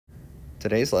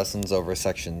Today's lesson's over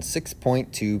section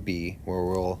 6.2b, where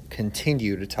we'll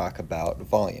continue to talk about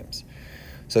volumes.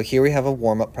 So here we have a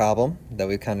warm-up problem that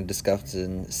we kind of discussed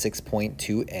in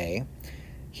 6.2a.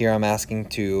 Here I'm asking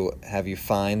to have you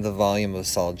find the volume of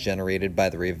solid generated by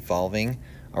the revolving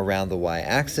around the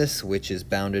y-axis, which is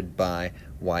bounded by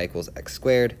y equals x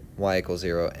squared, y equals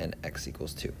 0, and x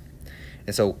equals 2.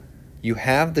 And so you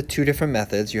have the two different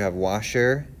methods. You have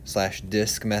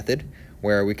washer/disk method,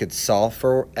 where we could solve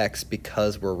for x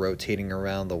because we're rotating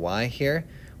around the y here,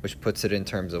 which puts it in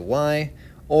terms of y,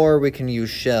 or we can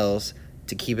use shells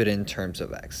to keep it in terms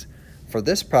of x. For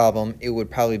this problem, it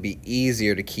would probably be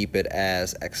easier to keep it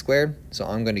as x squared, so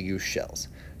I'm going to use shells.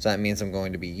 So that means I'm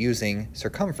going to be using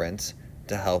circumference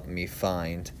to help me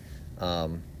find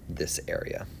this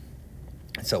area.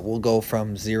 So we'll go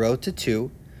from 0 to 2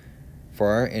 for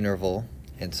our interval,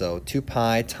 and so 2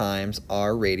 pi times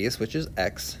our radius, which is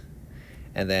x,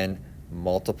 and then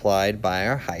multiplied by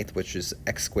our height, which is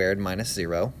x squared minus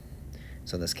 0.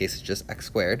 So in this case, it's just x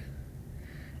squared.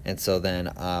 And so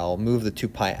then I'll move the 2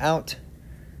 pi out,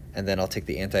 and then I'll take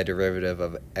the antiderivative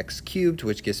of x cubed,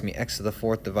 which gives me x to the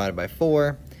 4th divided by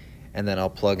 4. And then I'll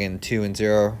plug in 2 and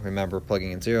 0. Remember,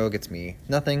 plugging in 0 gets me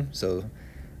nothing, so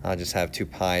I'll just have 2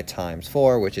 pi times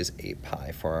 4, which is 8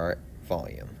 pi for our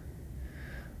volume.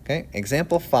 Okay,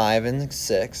 example 5 and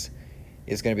 6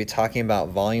 is going to be talking about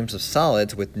volumes of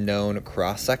solids with known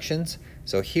cross-sections.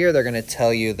 So here they're going to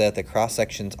tell you that the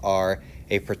cross-sections are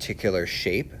a particular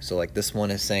shape. So like this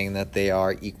one is saying that they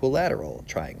are equilateral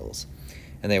triangles.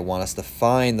 And they want us to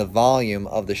find the volume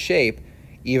of the shape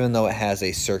even though it has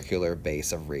a circular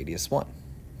base of radius 1.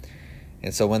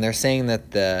 And so when they're saying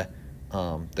that the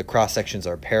cross-sections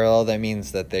are parallel, that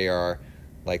means that they are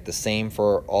like the same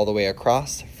for all the way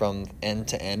across from end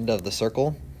to end of the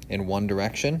circle in one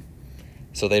direction.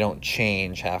 So they don't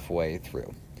change halfway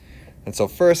through. And so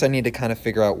first I need to kind of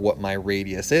figure out what my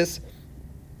radius is.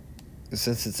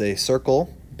 Since it's a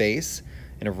circle base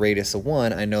and a radius of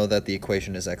 1, I know that the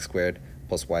equation is x squared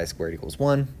plus y squared equals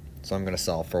 1. So I'm going to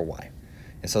solve for y.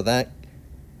 And so that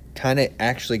kind of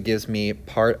actually gives me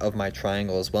part of my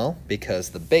triangle as well, because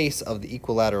the base of the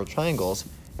equilateral triangles,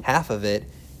 half of it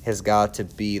has got to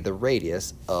be the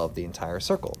radius of the entire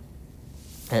circle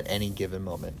at any given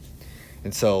moment.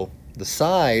 And so the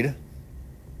side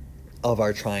of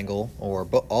our triangle, or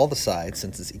all the sides,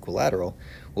 since it's equilateral,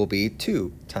 will be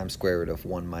 2 times square root of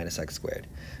 1 minus x squared.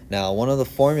 Now, one of the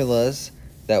formulas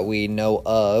that we know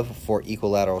of for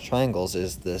equilateral triangles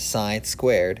is the side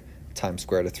squared times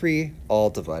square root of 3, all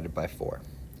divided by 4.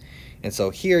 And so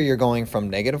here you're going from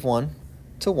 -1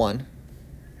 to 1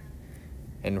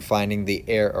 and finding the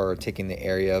taking the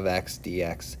area of x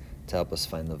dx to help us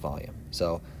find the volume.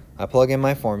 So I plug in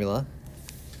my formula,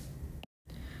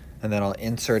 and then I'll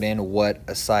insert in what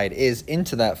a side is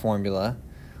into that formula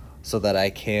so that I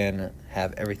can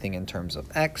have everything in terms of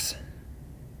x.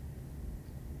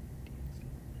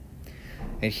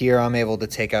 And here I'm able to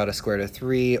take out a square root of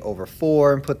 3 over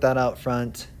 4 and put that out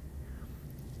front.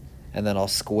 And then I'll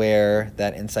square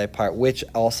that inside part, which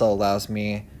also allows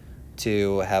me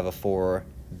to have a 4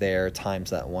 there times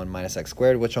that 1 minus x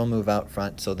squared, which I'll move out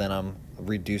front. So then I'm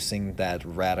reducing that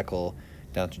radical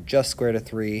down to just square root of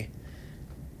 3.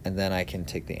 And then I can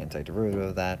take the antiderivative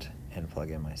of that and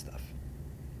plug in my stuff.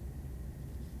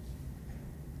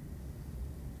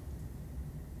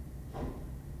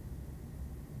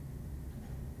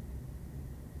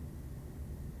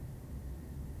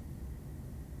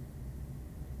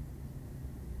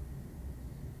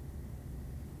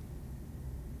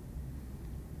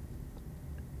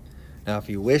 Now, if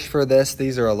you wish for this,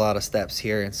 these are a lot of steps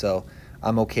here, and so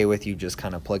I'm okay with you just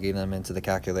kind of plugging them into the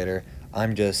calculator.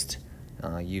 I'm just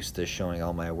used to showing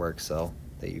all my work so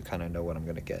that you kind of know what I'm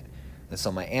going to get. And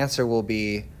so my answer will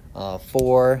be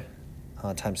 4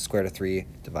 times square root of 3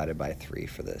 divided by 3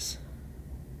 for this.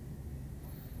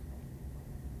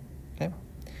 Okay.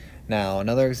 Now,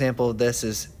 another example of this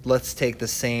is, let's take the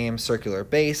same circular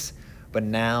base, but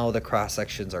now the cross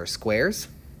sections are squares.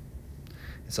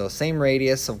 So same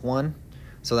radius of 1,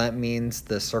 so that means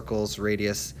the circle's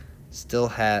radius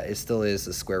still is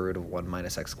the square root of 1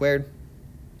 minus x squared.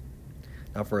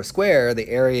 Now for a square, the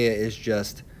area is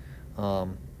just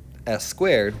s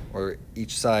squared, or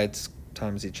each side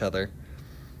times each other.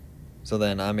 So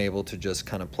then I'm able to just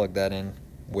kind of plug that in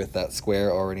with that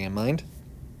square already in mind.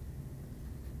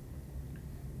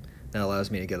 That allows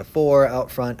me to get a 4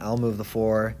 out front. I'll move the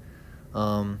 4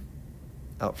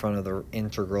 out front of the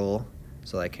integral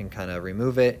so I can kind of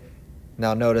remove it.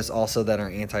 Now notice also that our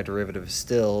antiderivative is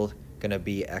still going to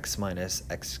be x minus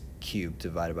x cubed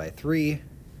divided by 3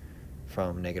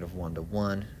 from -1 to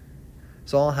 1.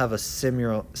 So I'll have a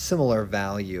similar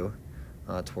value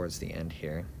towards the end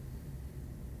here.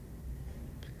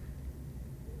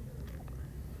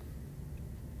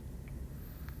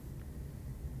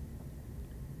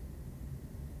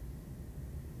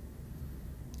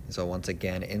 So once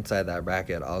again, inside that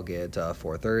bracket, I'll get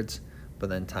 4/3, but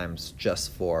then times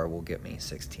just 4 will get me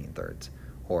 16/3,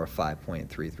 or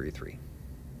 5.333.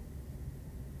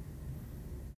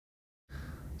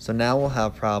 So now we'll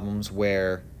have problems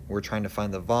where we're trying to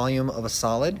find the volume of a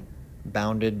solid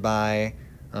bounded by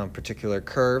particular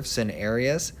curves and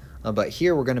areas. But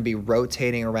here we're going to be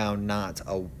rotating around not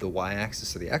the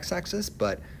y-axis or the x-axis,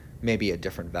 but maybe a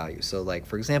different value. So like,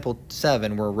 for example,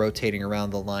 7, we're rotating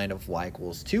around the line of y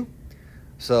equals 2.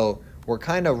 So we're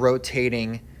kind of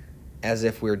rotating as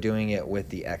if we're doing it with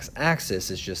the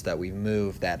x-axis. It's just that we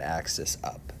move that axis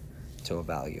up to a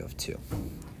value of 2.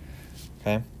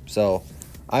 Okay, so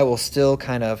I will still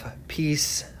kind of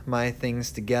piece my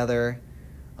things together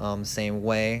same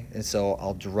way. And so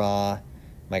I'll draw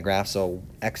my graph. So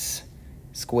x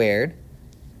squared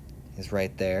is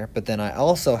right there. But then I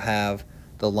also have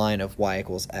the line of y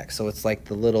equals x. So it's like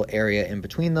the little area in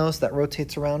between those that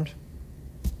rotates around.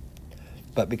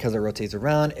 But because it rotates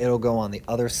around, it'll go on the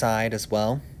other side as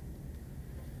well.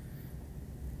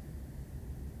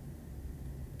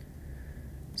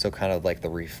 So kind of like the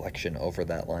reflection over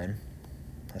that line,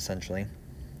 essentially.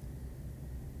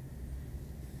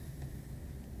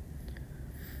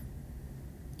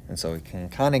 And so we can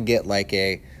kind of get like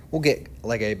we'll get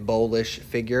like a bowlish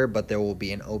figure, but there will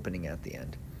be an opening at the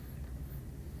end.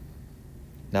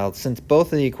 Now, since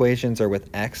both of the equations are with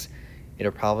x,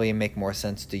 it'll probably make more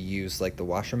sense to use like the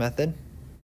washer method.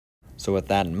 So with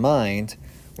that in mind,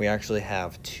 we actually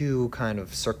have two kind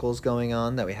of circles going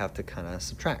on that we have to kind of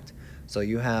subtract. So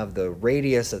you have the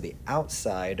radius of the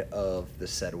outside of the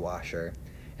said washer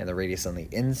and the radius on the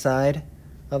inside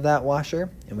of that washer,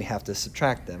 and we have to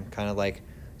subtract them, kind of like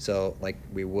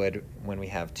we would when we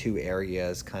have two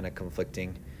areas kind of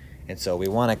conflicting. And so we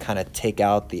want to kind of take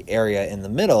out the area in the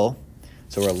middle,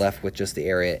 so we're left with just the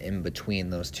area in between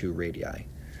those two radii.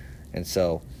 And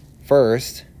so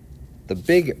first, the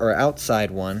big or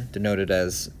outside one, denoted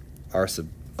as r sub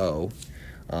o,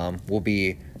 will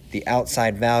be the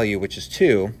outside value, which is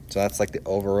 2. So that's like the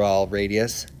overall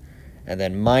radius. And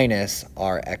then minus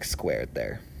our x squared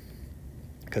there,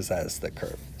 because that is the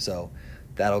curve. So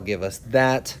that'll give us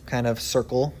that kind of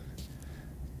circle.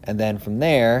 And then from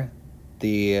there,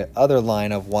 the other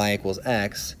line of y equals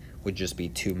x would just be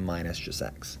 2 minus just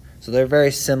x. So they're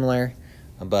very similar,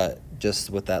 but just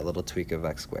with that little tweak of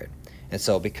x squared. And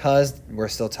so because we're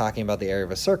still talking about the area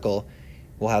of a circle,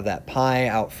 we'll have that pi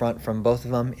out front from both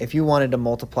of them. If you wanted to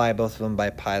multiply both of them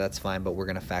by pi, that's fine, but we're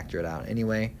going to factor it out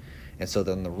anyway. And so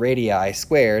then the radii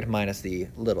squared minus the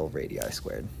little radii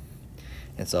squared.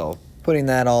 And so putting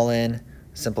that all in,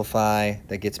 simplify,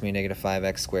 that gets me negative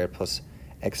 5x squared plus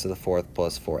x to the 4th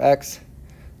plus 4x.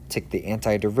 Take the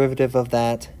antiderivative of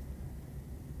that.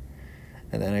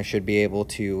 And then I should be able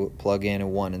to plug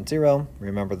in 1 and 0.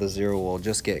 Remember, the 0 will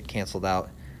just get canceled out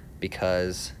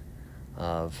because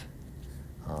of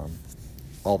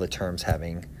all the terms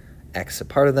having x a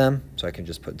part of them. So I can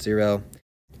just put 0.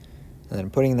 And then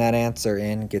putting that answer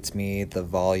in gets me the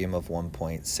volume of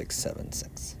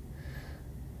 1.676.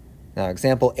 Now,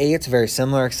 example 8, it's very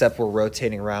similar, except we're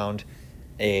rotating around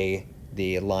the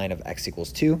line of x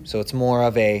equals 2. So it's more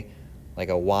of like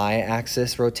a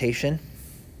y-axis rotation.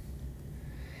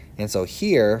 And so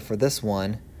here, for this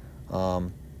one,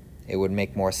 it would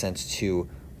make more sense to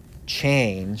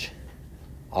change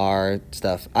our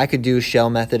stuff. I could do shell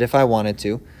method if I wanted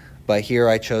to, but here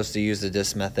I chose to use the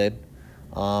disk method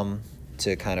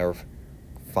to kind of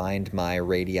find my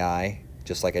radii,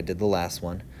 just like I did the last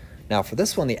one. Now for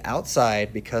this one, the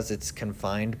outside, because it's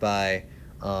confined by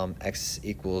x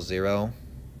equals 0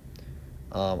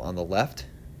 on the left,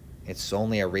 it's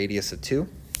only a radius of 2.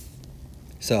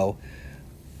 So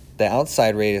the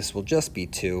outside radius will just be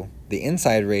 2. The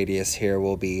inside radius here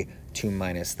will be 2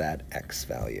 minus that x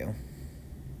value.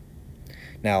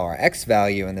 Now our x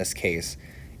value in this case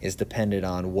is dependent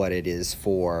on what it is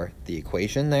for the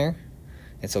equation there.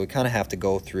 And so we kind of have to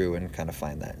go through and kind of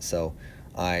find that. So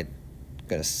I'm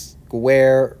going to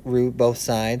square root both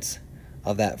sides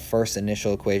of that first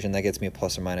initial equation. That gets me a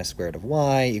plus or minus square root of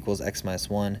y equals x minus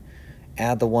 1.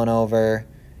 Add the 1 over,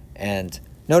 and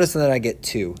notice that I get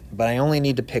 2, but I only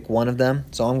need to pick one of them.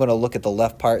 So I'm going to look at the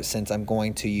left part since I'm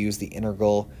going to use the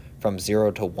integral from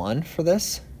 0 to 1 for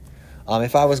this.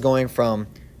 If I was going from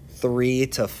 3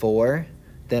 to 4,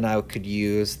 then I could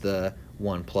use the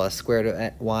 1 plus square root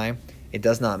of y. It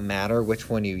does not matter which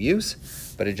one you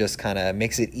use, but it just kind of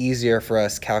makes it easier for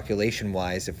us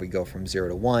calculation-wise if we go from 0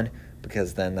 to 1,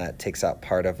 because then that takes out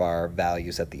part of our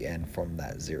values at the end from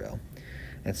that 0.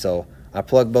 And so I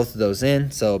plug both of those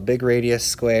in, so big radius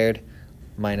squared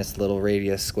minus little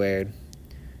radius squared.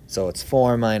 So it's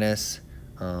 4 minus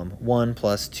 1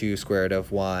 plus 2 square root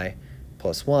of y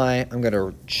plus y. I'm going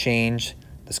to change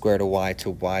the square root of y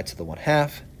to the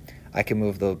 1/2. I can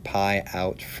move the pi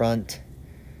out front,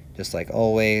 just like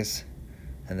always,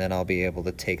 and then I'll be able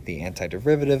to take the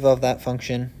antiderivative of that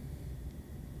function.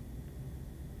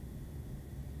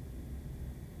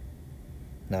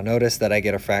 Now notice that I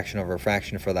get a fraction over a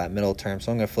fraction for that middle term,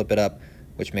 so I'm going to flip it up,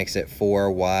 which makes it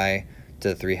 4y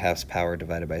to the 3/2 power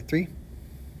divided by 3.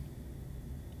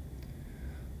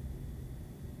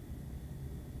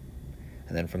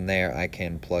 And then from there, I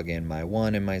can plug in my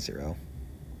 1 and my 0.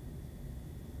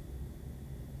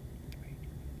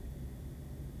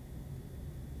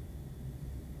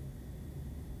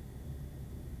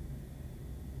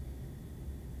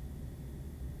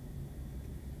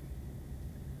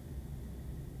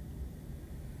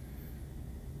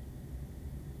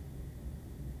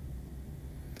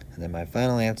 And then my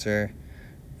final answer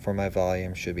for my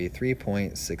volume should be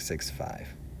 3.665.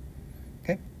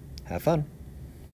 Okay, have fun.